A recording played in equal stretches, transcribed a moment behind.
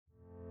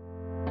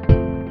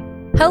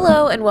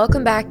Hello and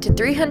welcome back to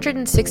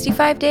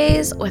 365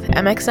 Days with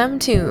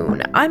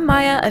mxmtoon. I'm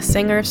Maya, a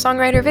singer,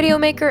 songwriter, video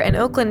maker, and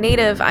Oakland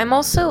native. I'm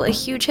also a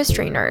huge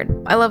history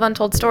nerd. I love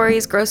untold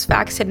stories, gross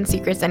facts, hidden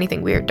secrets,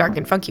 anything weird, dark,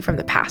 and funky from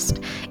the past.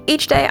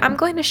 Each day, I'm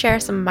going to share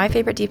some of my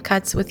favorite deep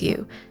cuts with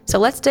you. So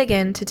let's dig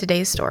into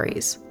today's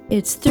stories.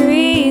 It's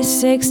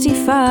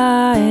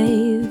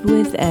 365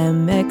 with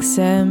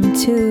mxmtoon.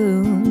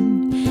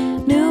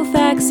 New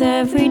facts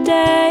every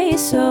day,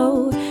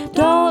 so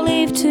don't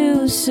leave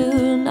too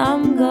soon.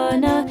 I'm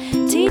gonna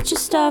teach you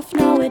stuff,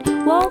 no it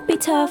won't be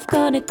tough.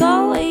 Gonna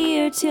go a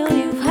year till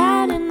you've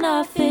had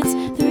enough. It's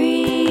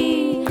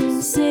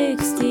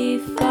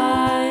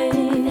 365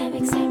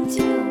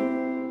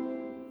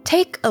 mxmtoon.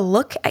 Take a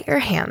look at your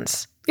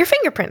hands. Your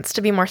fingerprints,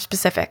 to be more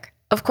specific.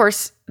 Of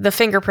course, the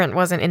fingerprint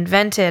wasn't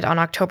invented on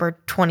October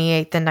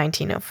 28th in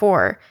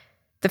 1904.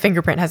 The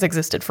fingerprint has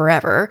existed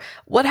forever.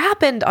 What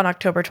happened on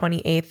October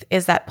 28th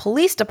is that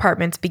police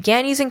departments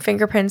began using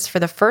fingerprints for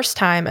the first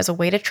time as a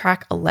way to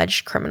track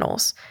alleged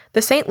criminals.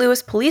 The St.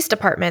 Louis Police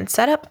Department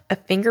set up a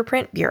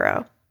fingerprint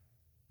bureau.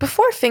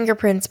 Before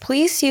fingerprints,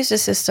 police used a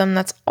system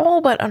that's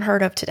all but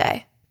unheard of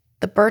today,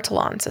 the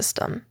Bertillon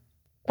system.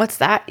 What's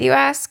that, you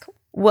ask?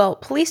 Well,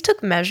 police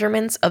took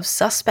measurements of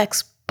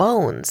suspects'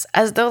 bones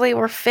as though they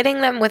were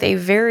fitting them with a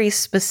very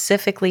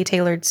specifically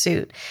tailored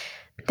suit.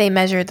 They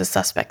measured the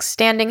suspect's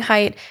standing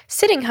height,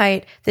 sitting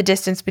height, the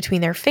distance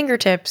between their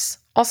fingertips,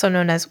 also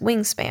known as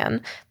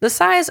wingspan, the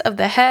size of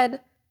the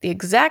head, the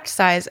exact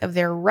size of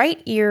their right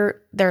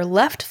ear, their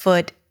left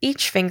foot,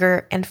 each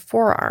finger, and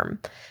forearm.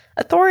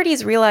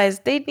 Authorities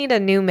realized they'd need a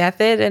new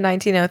method in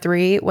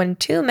 1903 when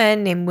two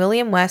men named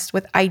William West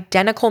with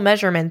identical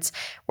measurements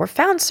were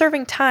found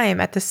serving time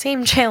at the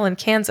same jail in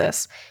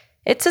Kansas.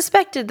 It's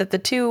suspected that the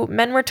two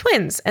men were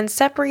twins and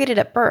separated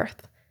at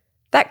birth.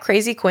 That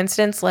crazy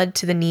coincidence led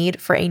to the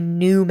need for a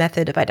new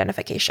method of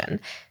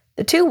identification.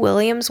 The two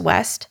Williams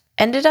West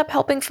ended up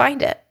helping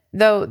find it.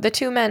 Though the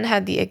two men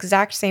had the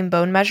exact same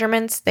bone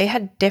measurements, they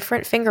had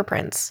different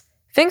fingerprints.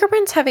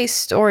 Fingerprints have a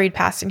storied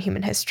past in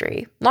human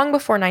history. Long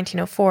before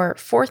 1904,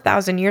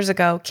 4,000 years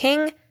ago,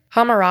 King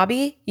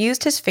Hammurabi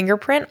used his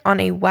fingerprint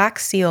on a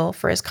wax seal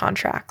for his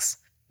contracts.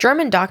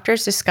 German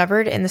doctors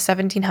discovered in the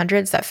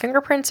 1700s that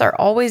fingerprints are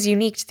always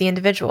unique to the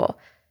individual.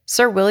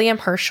 Sir William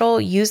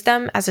Herschel used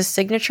them as a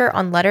signature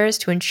on letters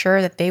to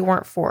ensure that they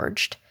weren't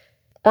forged.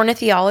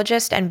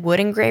 Ornithologist and wood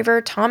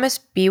engraver Thomas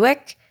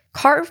Bewick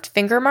carved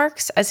finger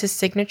marks as his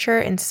signature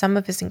in some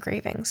of his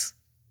engravings.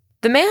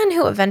 The man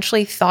who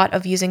eventually thought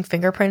of using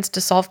fingerprints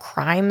to solve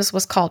crimes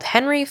was called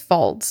Henry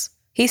Faulds.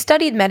 He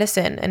studied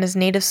medicine in his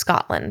native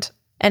Scotland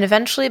and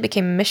eventually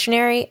became a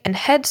missionary and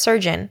head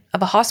surgeon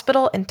of a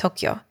hospital in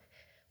Tokyo.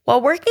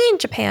 While working in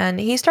Japan,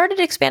 he started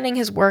expanding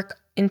his work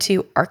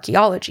into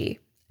archaeology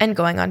and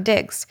going on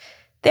digs.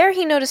 There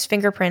he noticed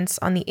fingerprints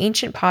on the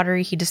ancient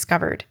pottery he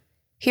discovered.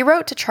 He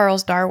wrote to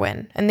Charles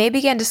Darwin, and they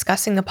began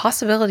discussing the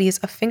possibilities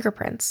of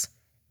fingerprints.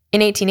 In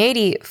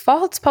 1880,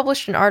 Faulds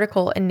published an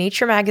article in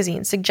Nature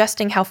magazine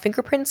suggesting how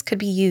fingerprints could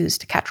be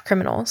used to catch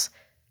criminals.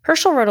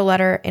 Herschel wrote a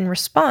letter in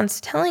response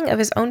telling of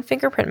his own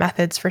fingerprint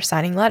methods for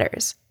signing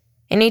letters.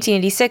 In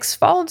 1886,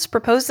 Faulds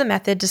proposed the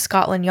method to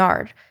Scotland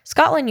Yard.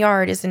 Scotland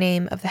Yard is the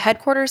name of the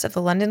headquarters of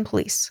the London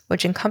Police,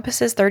 which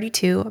encompasses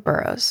 32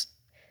 boroughs.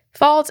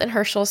 Faulds and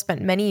Herschel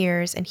spent many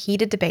years in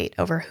heated debate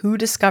over who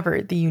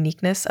discovered the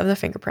uniqueness of the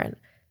fingerprint.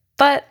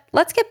 But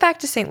let's get back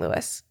to St.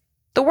 Louis.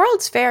 The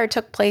World's Fair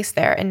took place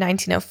there in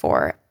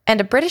 1904, and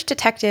a British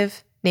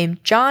detective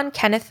named John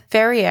Kenneth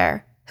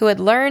Ferrier, who had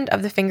learned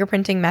of the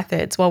fingerprinting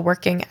methods while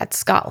working at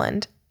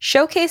Scotland,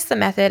 showcased the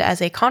method as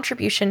a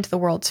contribution to the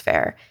World's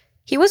Fair.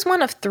 He was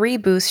one of 3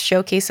 booths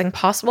showcasing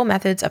possible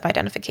methods of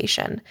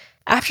identification.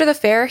 After the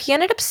fair, he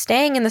ended up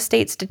staying in the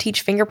States to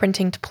teach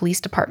fingerprinting to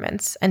police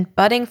departments and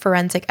budding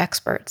forensic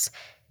experts.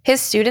 His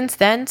students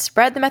then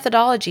spread the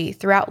methodology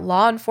throughout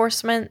law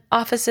enforcement,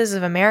 offices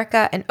of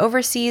America, and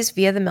overseas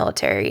via the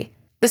military.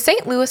 The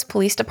St. Louis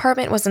Police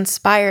Department was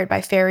inspired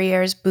by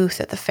Ferrier's booth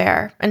at the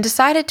fair and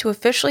decided to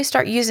officially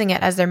start using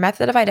it as their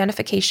method of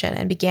identification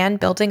and began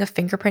building a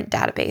fingerprint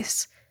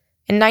database.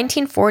 In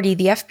 1940,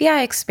 the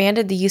FBI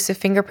expanded the use of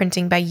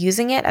fingerprinting by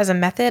using it as a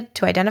method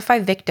to identify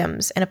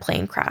victims in a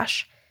plane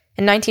crash.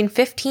 In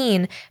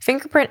 1915,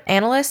 fingerprint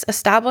analysts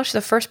established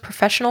the first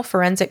professional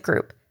forensic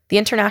group, the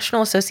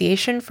International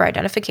Association for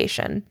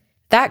Identification.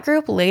 That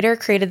group later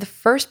created the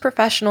first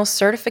professional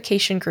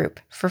certification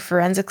group for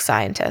forensic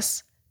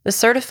scientists, the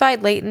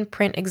Certified Latent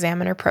Print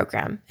Examiner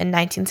Program, in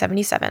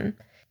 1977.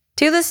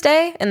 To this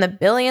day, in the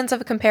billions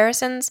of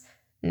comparisons,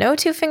 no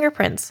two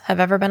fingerprints have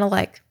ever been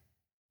alike.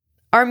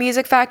 Our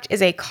music fact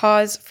is a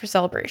cause for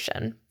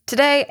celebration.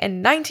 Today,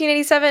 in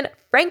 1987,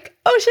 Frank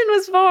Ocean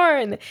was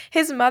born!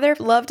 His mother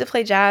loved to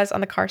play jazz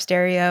on the car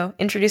stereo,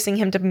 introducing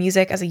him to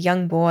music as a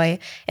young boy.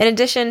 In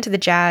addition to the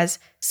jazz,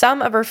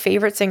 some of her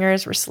favorite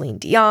singers were Celine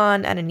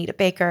Dion and Anita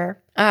Baker.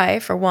 I,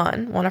 for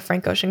one, want a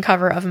Frank Ocean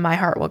cover of My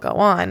Heart Will Go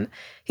On.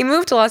 He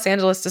moved to Los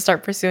Angeles to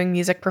start pursuing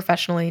music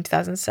professionally in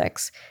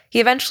 2006. He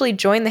eventually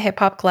joined the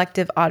hip-hop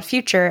collective Odd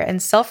Future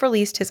and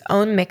self-released his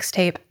own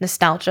mixtape,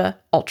 Nostalgia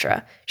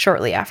Ultra,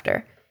 shortly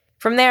after.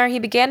 From there, he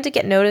began to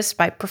get noticed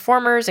by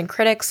performers and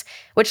critics,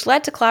 which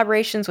led to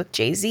collaborations with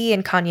Jay-Z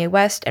and Kanye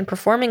West and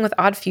performing with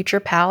Odd Future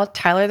pal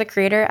Tyler, the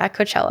Creator, at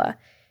Coachella.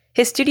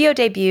 His studio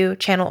debut,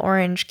 Channel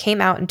Orange, came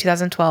out in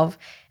 2012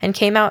 and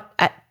came out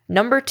at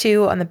number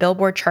 2 on the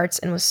Billboard charts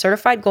and was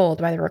certified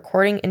gold by the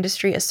Recording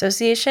Industry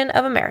Association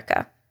of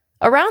America.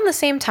 Around the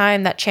same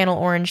time that Channel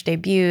Orange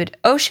debuted,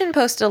 Ocean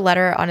posted a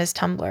letter on his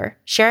Tumblr,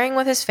 sharing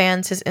with his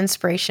fans his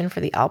inspiration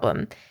for the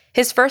album,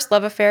 his first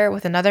love affair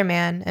with another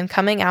man, and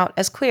coming out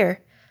as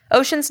queer.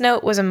 Ocean's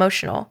note was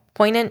emotional,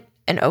 poignant,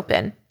 and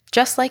open,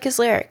 just like his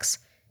lyrics.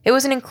 It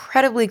was an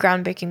incredibly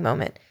groundbreaking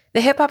moment. The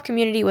hip-hop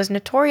community was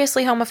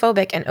notoriously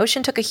homophobic, and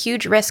Ocean took a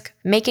huge risk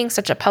making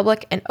such a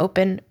public and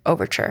open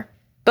overture.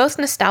 Both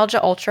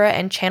Nostalgia Ultra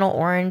and Channel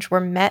Orange were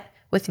met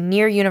with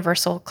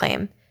near-universal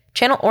acclaim.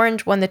 Channel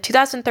Orange won the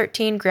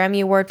 2013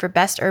 Grammy Award for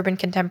Best Urban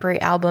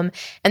Contemporary Album,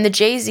 and the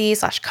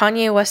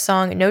Jay-Z/Kanye West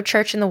song No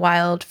Church in the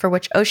Wild, for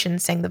which Ocean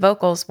sang the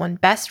vocals, won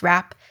Best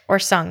Rap or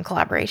Sung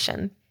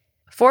Collaboration.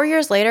 4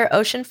 years later,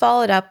 Ocean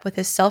followed up with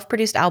his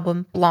self-produced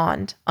album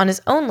Blonde on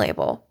his own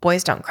label,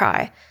 Boys Don't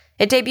Cry.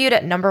 It debuted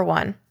at number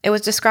 1. It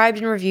was described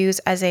in reviews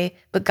as a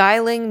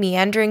beguiling,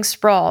 meandering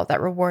sprawl that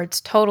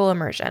rewards total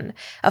immersion,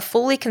 a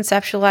fully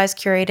conceptualized,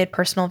 curated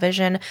personal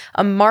vision,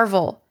 a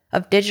marvel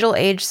of digital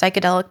age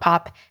psychedelic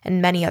pop,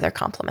 and many other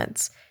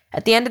compliments.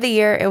 At the end of the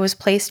year, it was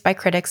placed by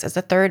critics as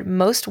the 3rd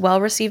most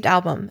well-received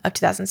album of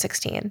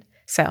 2016.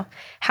 So,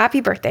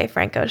 happy birthday,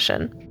 Frank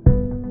Ocean.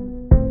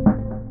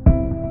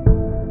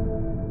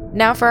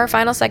 Now for our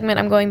final segment,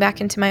 I'm going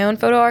back into my own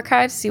photo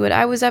archive to see what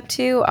I was up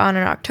to on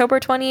an October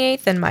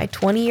 28th in my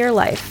 20-year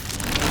life.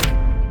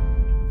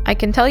 I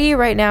can tell you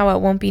right now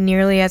it won't be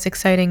nearly as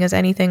exciting as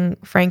anything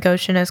Frank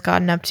Ocean has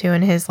gotten up to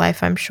in his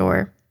life, I'm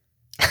sure.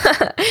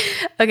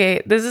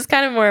 Okay, this is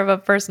kind of more of a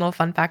personal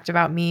fun fact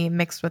about me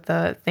mixed with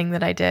the thing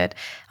that I did.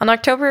 On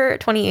October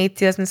 28th,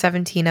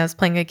 2017, I was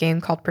playing a game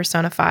called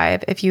Persona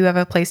 5. If you have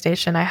a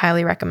PlayStation, I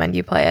highly recommend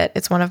you play it.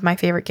 It's one of my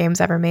favorite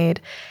games ever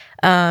made.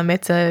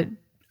 It's a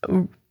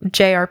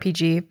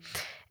JRPG,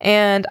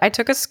 and I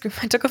took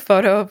a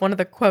photo of one of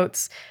the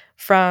quotes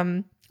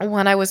from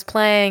when I was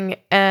playing,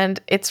 and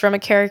it's from a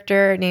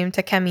character named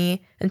Takemi,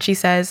 and she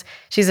says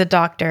she's a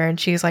doctor, and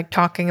she's like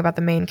talking about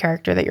the main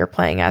character that you're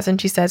playing as, and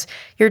she says,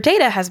 "Your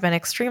data has been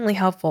extremely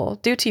helpful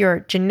due to your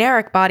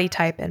generic body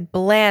type and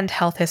bland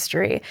health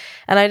history."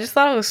 And I just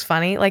thought it was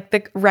funny. Like,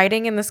 the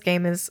writing in this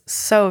game is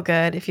so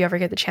good if you ever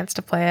get the chance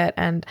to play it,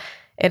 and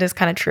it is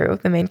kind of true.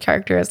 The main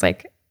character is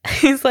like,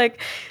 he's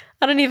like,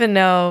 I don't even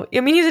know.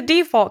 I mean, he's a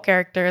default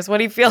character is what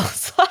he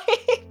feels like.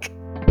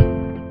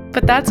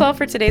 But that's all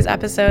for today's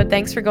episode.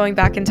 Thanks for going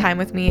back in time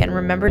with me, and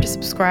remember to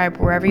subscribe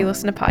wherever you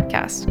listen to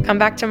podcasts. Come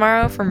back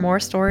tomorrow for more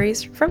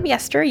stories from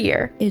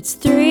yesteryear. It's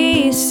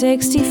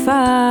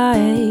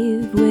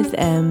 365 with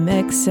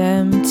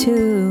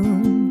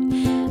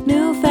MXM2.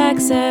 New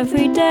facts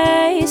every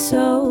day,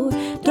 so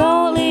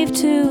don't leave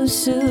too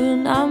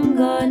soon. I'm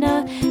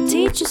gonna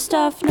teach you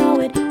stuff, no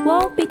it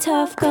won't be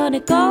tough.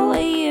 Gonna go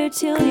a year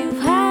till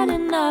you've had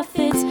enough.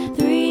 It's